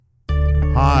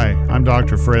Hi, I'm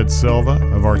Dr. Fred Silva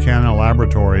of Arcana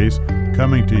Laboratories,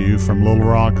 coming to you from Little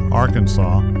Rock,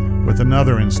 Arkansas, with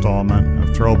another installment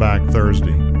of Throwback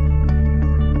Thursday.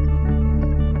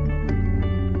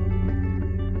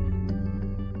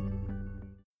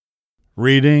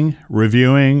 Reading,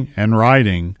 Reviewing, and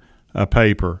Writing a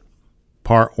Paper,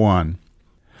 Part 1.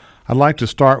 I'd like to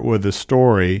start with a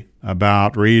story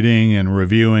about reading and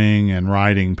reviewing and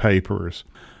writing papers.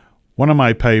 One of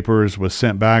my papers was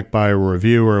sent back by a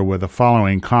reviewer with the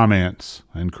following comments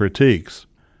and critiques.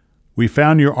 We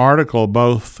found your article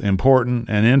both important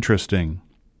and interesting.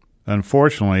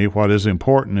 Unfortunately, what is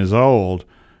important is old,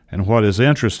 and what is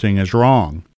interesting is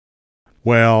wrong.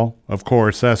 Well, of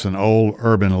course, that's an old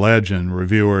urban legend.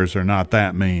 Reviewers are not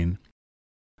that mean.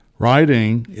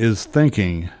 Writing is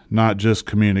thinking, not just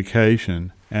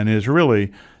communication, and is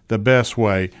really the best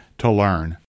way to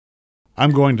learn.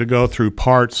 I'm going to go through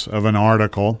parts of an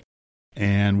article,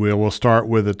 and we will start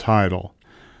with the title.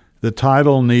 The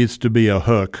title needs to be a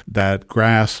hook that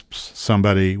grasps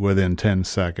somebody within 10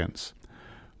 seconds.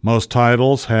 Most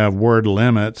titles have word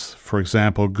limits. For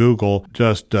example, Google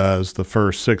just does the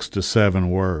first 6 to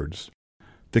 7 words.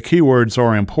 The keywords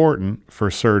are important for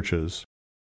searches.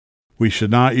 We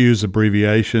should not use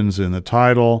abbreviations in the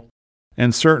title,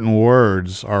 and certain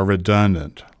words are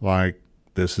redundant, like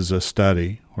this is a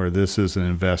study or this is an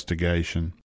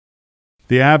investigation.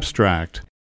 The abstract.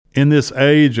 In this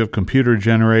age of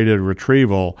computer-generated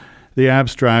retrieval, the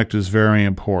abstract is very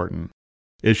important.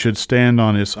 It should stand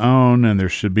on its own, and there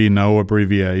should be no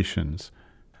abbreviations.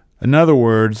 In other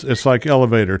words, it's like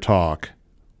elevator talk.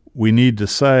 We need to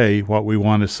say what we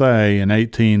want to say in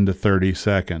 18 to 30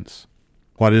 seconds.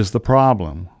 What is the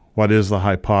problem? What is the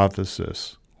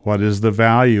hypothesis? What is the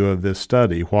value of this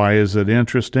study? Why is it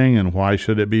interesting, and why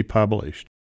should it be published?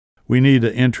 We need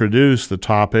to introduce the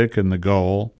topic and the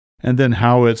goal, and then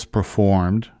how it's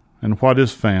performed, and what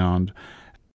is found,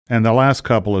 and the last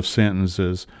couple of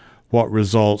sentences, what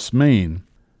results mean.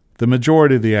 The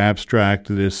majority of the abstract,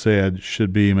 it is said,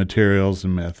 should be materials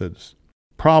and methods.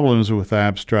 Problems with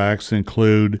abstracts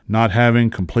include not having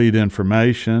complete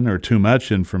information or too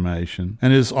much information,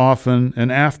 and is often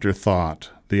an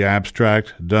afterthought. The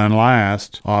abstract done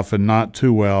last, often not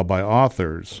too well by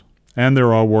authors. And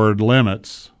there are word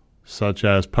limits, such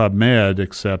as PubMed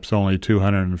accepts only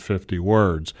 250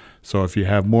 words. So if you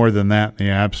have more than that in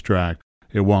the abstract,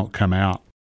 it won't come out.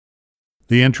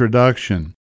 The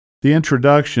introduction. The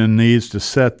introduction needs to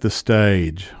set the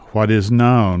stage. What is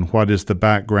known? What is the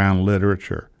background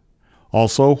literature?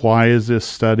 Also, why is this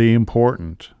study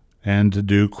important? And to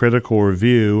do critical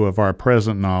review of our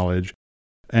present knowledge,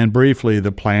 and briefly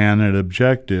the plan and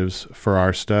objectives for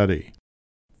our study.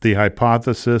 The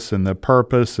hypothesis and the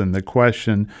purpose and the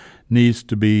question needs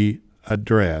to be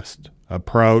addressed,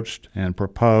 approached, and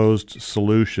proposed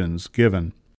solutions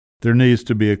given. There needs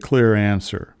to be a clear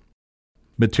answer.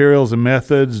 Materials and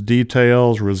methods,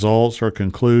 details, results, or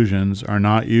conclusions are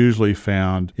not usually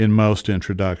found in most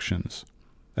introductions.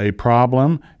 A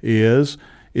problem is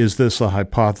this a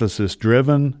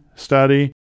hypothesis-driven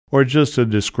study or just a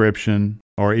description,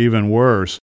 or even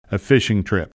worse, a fishing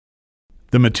trip?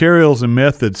 The materials and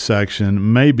methods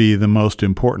section may be the most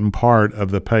important part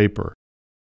of the paper.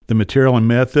 The material and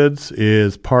methods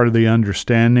is part of the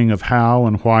understanding of how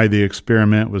and why the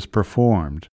experiment was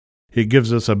performed. It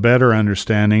gives us a better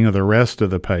understanding of the rest of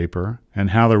the paper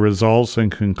and how the results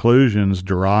and conclusions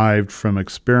derived from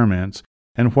experiments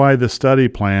and why the study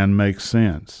plan makes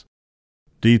sense.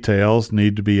 Details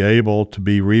need to be able to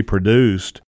be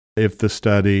reproduced if the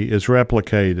study is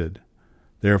replicated.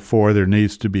 Therefore, there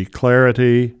needs to be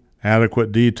clarity,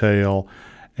 adequate detail,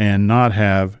 and not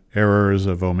have errors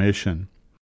of omission.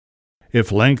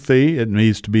 If lengthy, it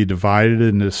needs to be divided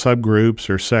into subgroups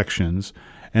or sections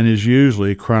and is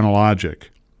usually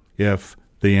chronologic if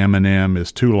the M&M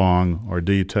is too long or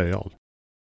detailed.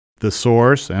 The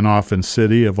source and often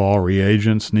city of all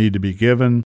reagents need to be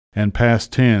given, and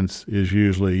past tense is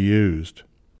usually used.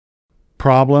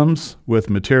 Problems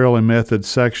with material and method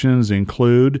sections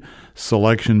include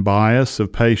selection bias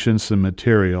of patients and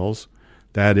materials.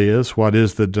 That is, what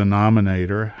is the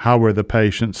denominator? How were the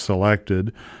patients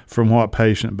selected? From what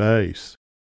patient base?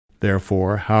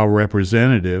 Therefore, how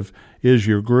representative is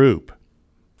your group?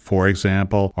 For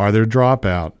example, are there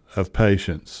dropout of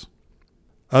patients?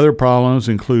 Other problems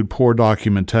include poor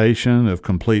documentation of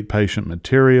complete patient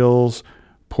materials,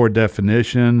 poor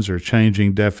definitions or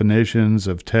changing definitions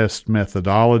of test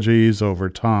methodologies over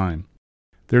time.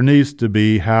 There needs to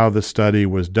be how the study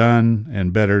was done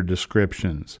and better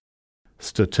descriptions.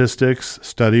 Statistics,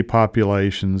 study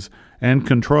populations, and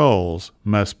controls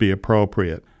must be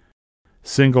appropriate.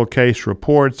 Single case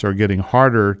reports are getting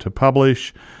harder to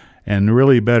publish and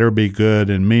really better be good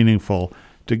and meaningful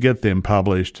to get them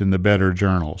published in the better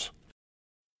journals.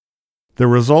 The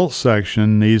results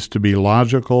section needs to be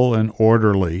logical and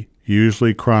orderly,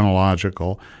 usually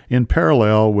chronological, in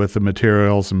parallel with the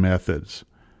materials and methods.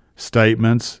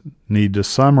 Statements need to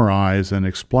summarize and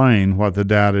explain what the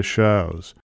data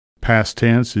shows. Past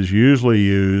tense is usually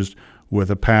used with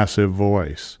a passive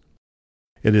voice.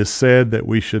 It is said that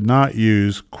we should not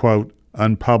use, quote,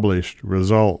 unpublished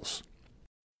results.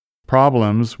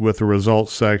 Problems with the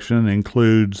results section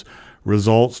includes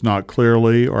results not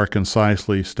clearly or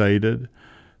concisely stated,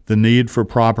 the need for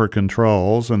proper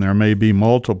controls, and there may be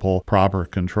multiple proper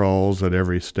controls at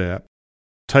every step.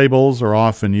 Tables are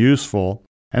often useful,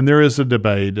 and there is a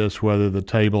debate as to whether the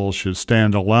tables should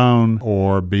stand alone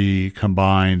or be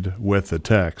combined with the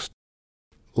text.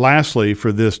 Lastly,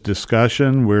 for this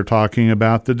discussion, we're talking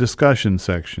about the discussion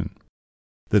section.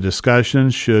 The discussion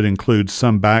should include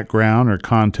some background or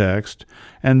context,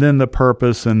 and then the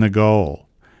purpose and the goal.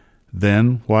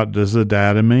 Then, what does the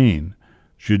data mean?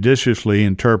 Judiciously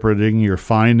interpreting your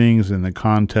findings in the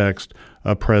context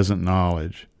of present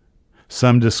knowledge.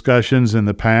 Some discussions in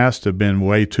the past have been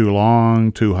way too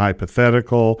long, too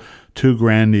hypothetical, too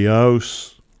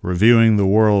grandiose, reviewing the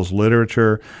world's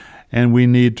literature, and we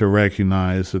need to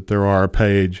recognize that there are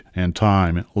page and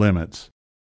time limits.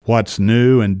 What's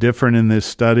new and different in this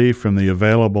study from the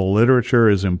available literature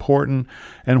is important,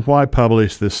 and why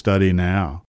publish this study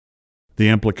now? The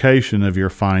implication of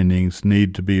your findings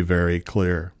need to be very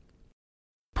clear.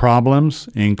 Problems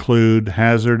include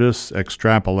hazardous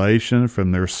extrapolation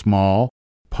from their small,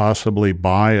 possibly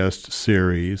biased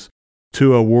series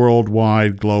to a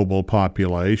worldwide global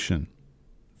population.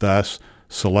 Thus,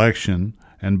 selection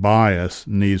and bias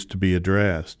needs to be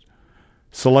addressed.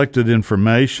 Selected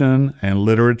information and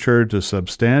literature to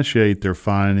substantiate their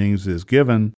findings is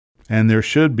given, and there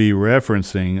should be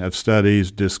referencing of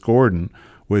studies discordant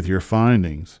with your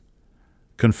findings.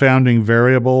 Confounding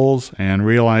variables and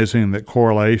realizing that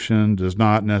correlation does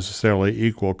not necessarily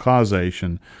equal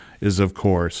causation is, of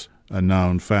course, a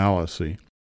known fallacy.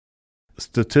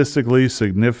 Statistically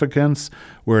significance,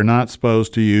 we're not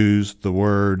supposed to use the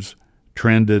words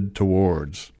trended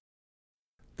towards.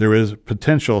 There is a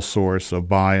potential source of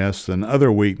bias and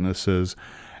other weaknesses,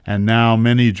 and now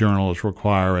many journals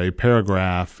require a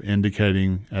paragraph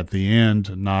indicating at the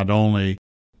end not only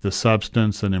the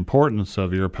substance and importance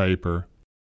of your paper,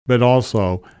 but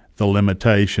also the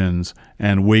limitations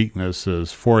and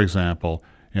weaknesses, for example,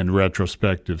 in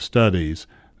retrospective studies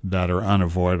that are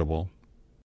unavoidable.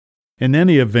 In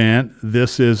any event,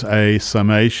 this is a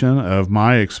summation of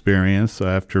my experience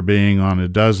after being on a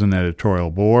dozen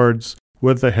editorial boards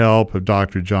with the help of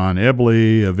Dr. John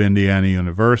Ebley of Indiana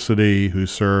University, who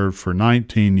served for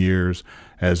 19 years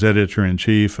as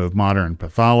editor-in-chief of Modern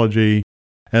Pathology,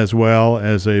 as well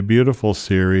as a beautiful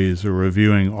series of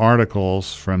reviewing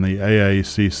articles from the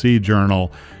AACC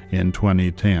Journal in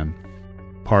 2010.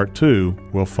 Part 2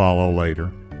 will follow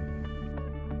later.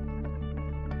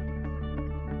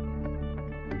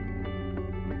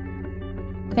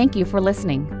 Thank you for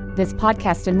listening. This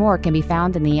podcast and more can be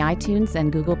found in the iTunes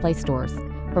and Google Play stores.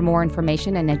 For more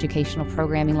information and educational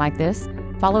programming like this,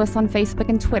 follow us on Facebook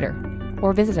and Twitter,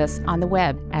 or visit us on the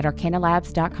web at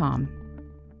arcanalabs.com.